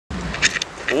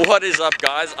What is up,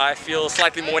 guys? I feel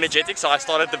slightly more energetic, so I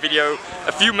started the video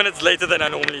a few minutes later than I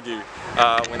normally do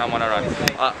when I'm on a run.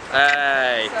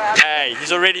 Hey,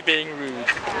 he's already being rude.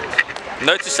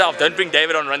 Note to self, don't bring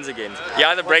David on runs again. He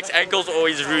either breaks ankles or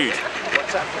he's rude.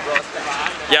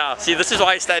 Yeah, see, this is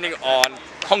why he's standing on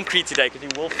concrete today, because he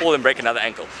will fall and break another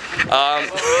ankle. I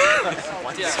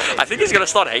think he's gonna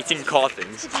start hating car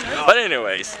things. But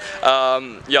anyways,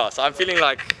 yeah, so I'm feeling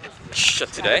like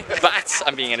shit today, but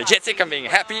I'm being energetic, I'm being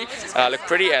happy, I look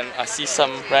pretty, and I see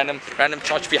some random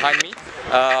charge behind me.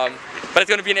 But it's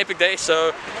going to be an epic day.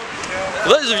 So for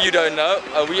those of you who don't know,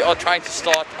 we are trying to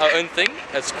start our own thing.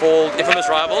 It's called Infamous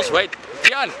Rivals. Wait,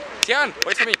 Tian,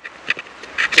 wait for me.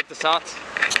 Check this out.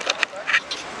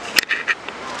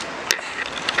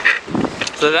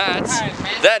 So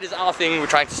that is our thing we're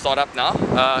trying to start up now.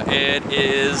 It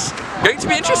is going to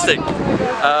be interesting.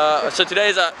 So today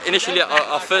is initially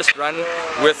our first run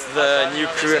with the new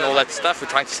crew and all that stuff. We're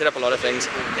trying to set up a lot of things,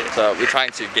 so we're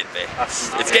trying to get there.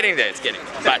 It's getting there,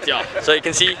 But yeah, so you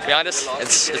can see behind us,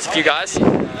 it's a few guys.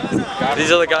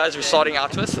 These are the guys we're starting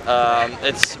out with.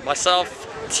 It's myself,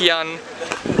 Tian,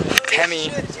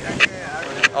 Tammy,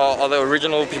 are the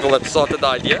original people that started the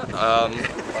idea.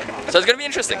 So it's going to be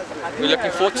interesting. We're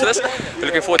looking forward to this. We're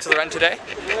looking forward to the run today.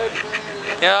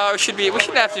 Yeah, we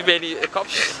shouldn't have to be any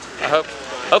cops, I hope.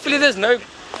 Hopefully there's no...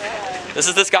 This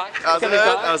is this guy. How's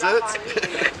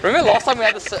it? Remember last time we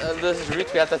had this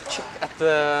route, we had that chick at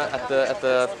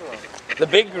the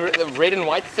big red and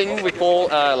white thing we call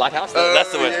lighthouse?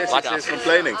 That's the word, yes, lighthouse. She's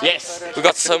complaining. Yes, we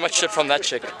got so much shit from that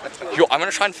chick. Yo, I'm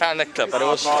gonna try and find that clip, but it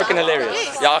was freaking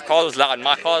hilarious. Yeah, our car was loud.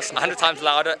 My car's 100 times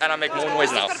louder and I make more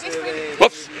noise now.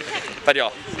 Whoops. But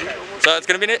yeah, so it's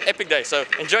gonna be an epic day, so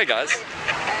enjoy, guys.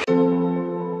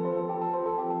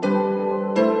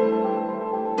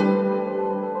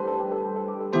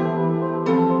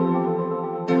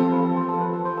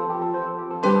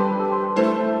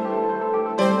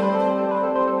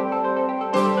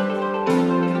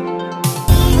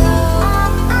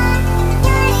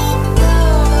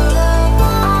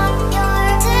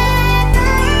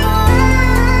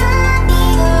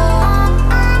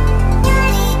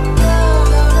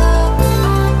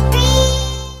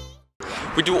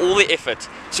 We do all the effort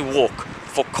to walk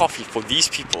for coffee for these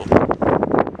people,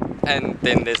 and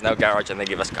then there's no garage and they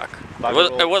give us cuck.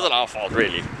 It wasn't our fault,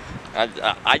 really.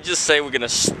 I just say we're gonna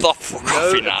stop for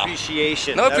coffee now.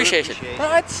 No appreciation.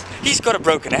 Right? He's got a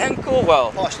broken ankle.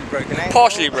 Well,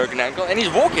 partially broken ankle, and he's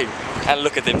walking. And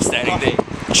look at them standing there,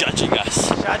 judging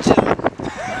us. We're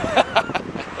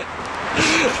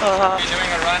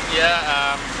doing a run here.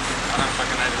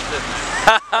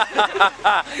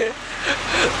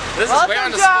 This is way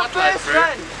on the spotlight,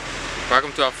 bro.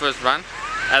 Welcome to our first run,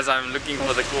 as I'm looking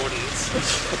for the coordinates.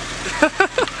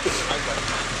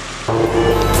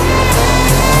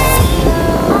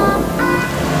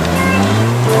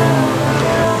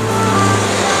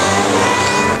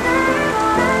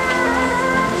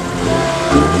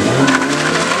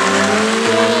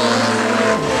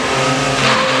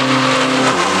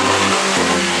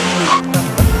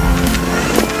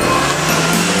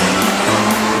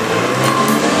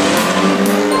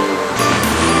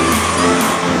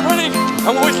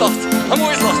 I'm always lost, I'm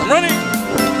running!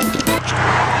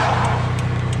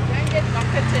 Don't get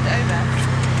rocketed over.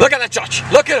 Look at that Josh,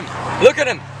 look at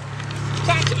him!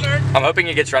 I'm hoping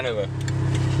he gets run over.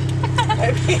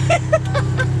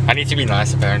 I need to be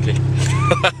nice, apparently.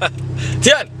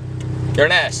 Tian! You're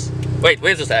an ass. Wait,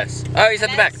 where's this ass? Oh, he's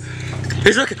at the back.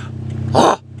 He's looking.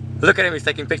 Oh, look at him, he's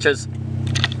taking pictures.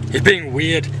 He's being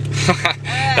weird.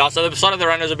 Yeah, so the start of the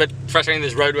run is a bit frustrating.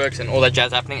 There's roadworks and all that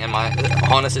jazz happening, and my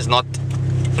harness is not.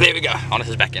 There we go. Harness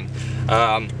is back in.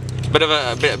 Bit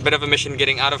of a mission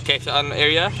getting out of Cape Town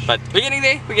area, but we're getting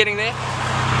there.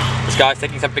 This guy's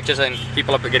taking some pictures, and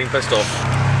people are getting pissed off.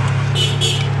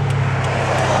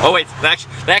 Oh wait,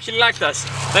 they actually liked us.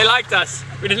 They liked us.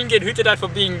 We didn't get hooted at for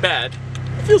being bad.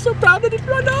 I feel so proud of it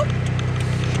right now.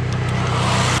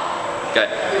 Okay,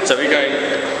 so we're going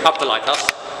up the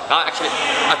lighthouse.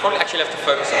 I probably have to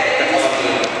focus on it.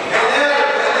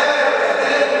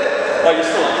 Oh,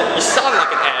 you sound like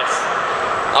an ass.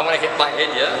 I'm gonna hit my head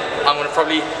here. I'm gonna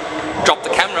probably drop the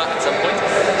camera at some point.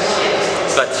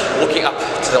 But walking up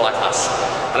to the lighthouse.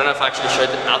 I don't know if I actually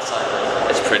showed it outside.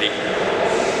 It's pretty.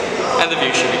 And the view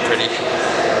should be pretty.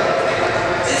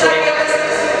 So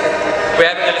we're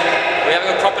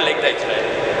having a proper leg day today.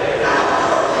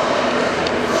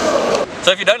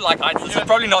 So if you don't like heights, this is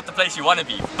probably not the place you want to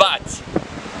be, but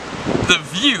the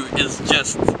view is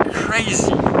just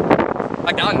crazy.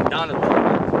 Like down a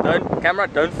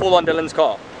bit. Don't fall on Dylan's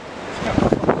car.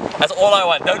 That's all I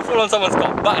want. Don't fall on someone's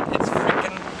car. But it's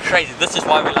freaking crazy. This is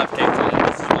why we love Cape Town.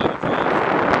 This is why we drive.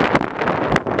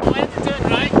 I wanted to turn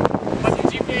right, but the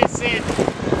GPS said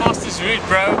fastest route,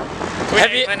 bro.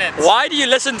 28 minutes. Why do you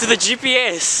listen to the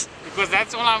GPS? Because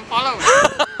that's all I'm following.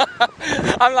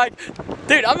 I'm like,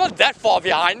 dude, I'm not that far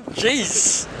behind.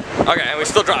 Jeez. Okay, and we're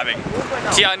still driving.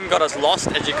 Tian got us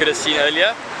lost, as you could have seen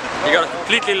earlier. He got us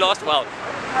completely lost. Well,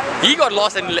 he got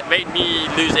lost and made me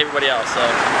lose everybody else. So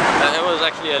it was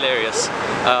actually hilarious.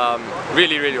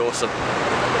 Really, really awesome.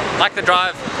 Like the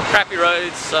drive, crappy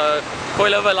roads,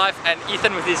 coilover life, and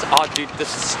Ethan with his, oh dude, this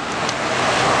is,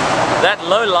 that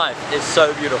low life is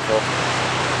so beautiful.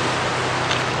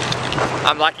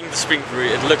 I'm liking the spring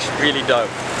through, it looks really dope.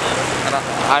 And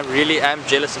I really am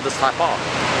jealous of this Type R.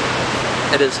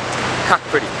 It is cut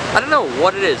pretty. I don't know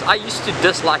what it is. I used to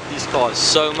dislike these cars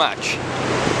so much,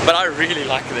 but I really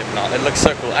like them now. It looks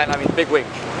so cool. And I mean, big wing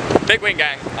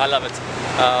gang, I love it.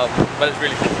 But it's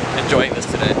really enjoying this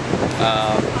today.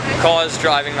 Cars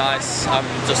driving nice. I'm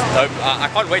just dope. I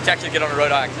can't wait to actually get on the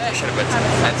road. I actually push it a bit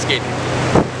and skate.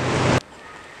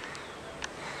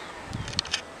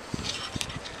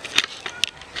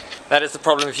 That is the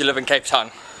problem if you live in Cape Town.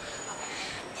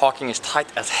 Parking is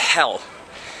tight as hell.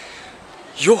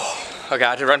 Yo! Okay, I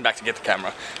had to run back to get the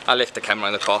camera. I left the camera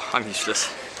in the car. I'm useless.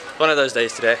 One of those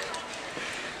days today.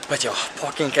 But yo,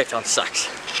 parking in Cape Town sucks.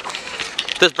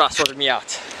 This bruh sorted me out.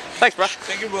 Thanks, bruh.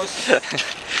 Thank you, boss.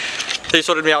 He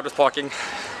sorted me out with parking.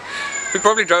 We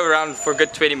probably drove around for a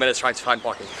good 20 minutes trying to find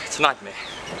parking. It's a nightmare.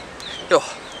 Yo.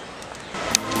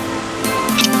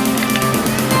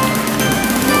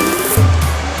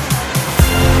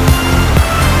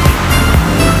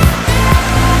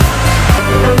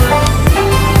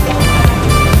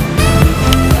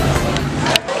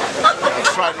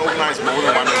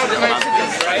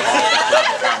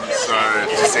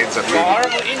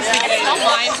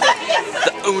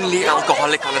 The only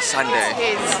alcoholic on a Sunday.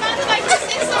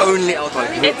 Only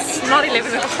alcoholic. It's not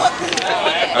 11 o'clock.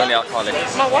 Only alcoholic.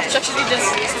 My watch actually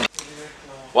just...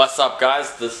 What's up,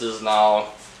 guys? This is now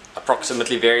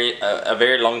approximately a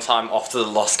very long time after the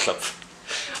last clip.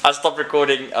 I stopped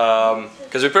recording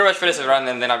because we pretty much finished the run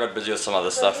and then I got busy with some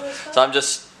other stuff. So I'm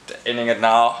just ending it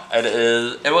now.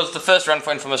 It was the first run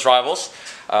for Infamous Rivals.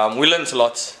 We learned a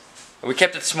lot. We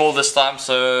kept it small this time,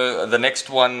 so the next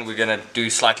one we're gonna do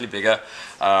slightly bigger.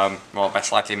 Well, by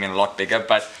slightly I mean a lot bigger,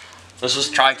 but this was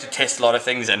trying to test a lot of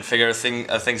things and figure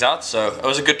things out, so it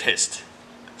was a good test.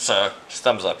 So, just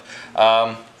thumbs up.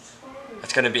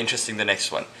 It's gonna be interesting, the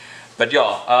next one. But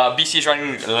yeah, BC is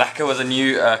running lacquer with a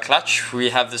new clutch. We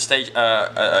have the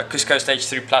Cusco Stage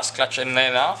 3 Plus clutch in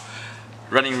there now.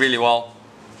 Running really well.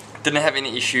 Didn't have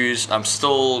any issues. I'm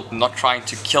still not trying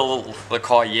to kill the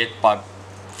car yet by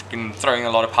throwing a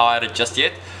lot of power at it just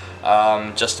yet,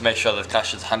 just to make sure that the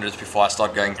clutch is hundreds before I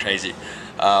start going crazy.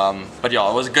 But yeah,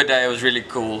 it was a good day. It was really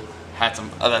cool. Had some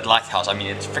that lighthouse. I mean,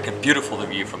 it's freaking beautiful, the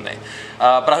view from there.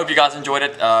 But I hope you guys enjoyed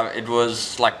it. It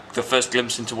was like the first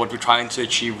glimpse into what we're trying to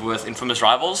achieve with Infamous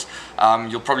Rivals.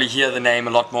 You'll probably hear the name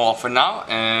a lot more often now.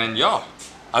 And yeah,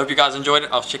 I hope you guys enjoyed it.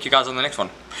 I'll check you guys on the next one.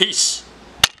 Peace.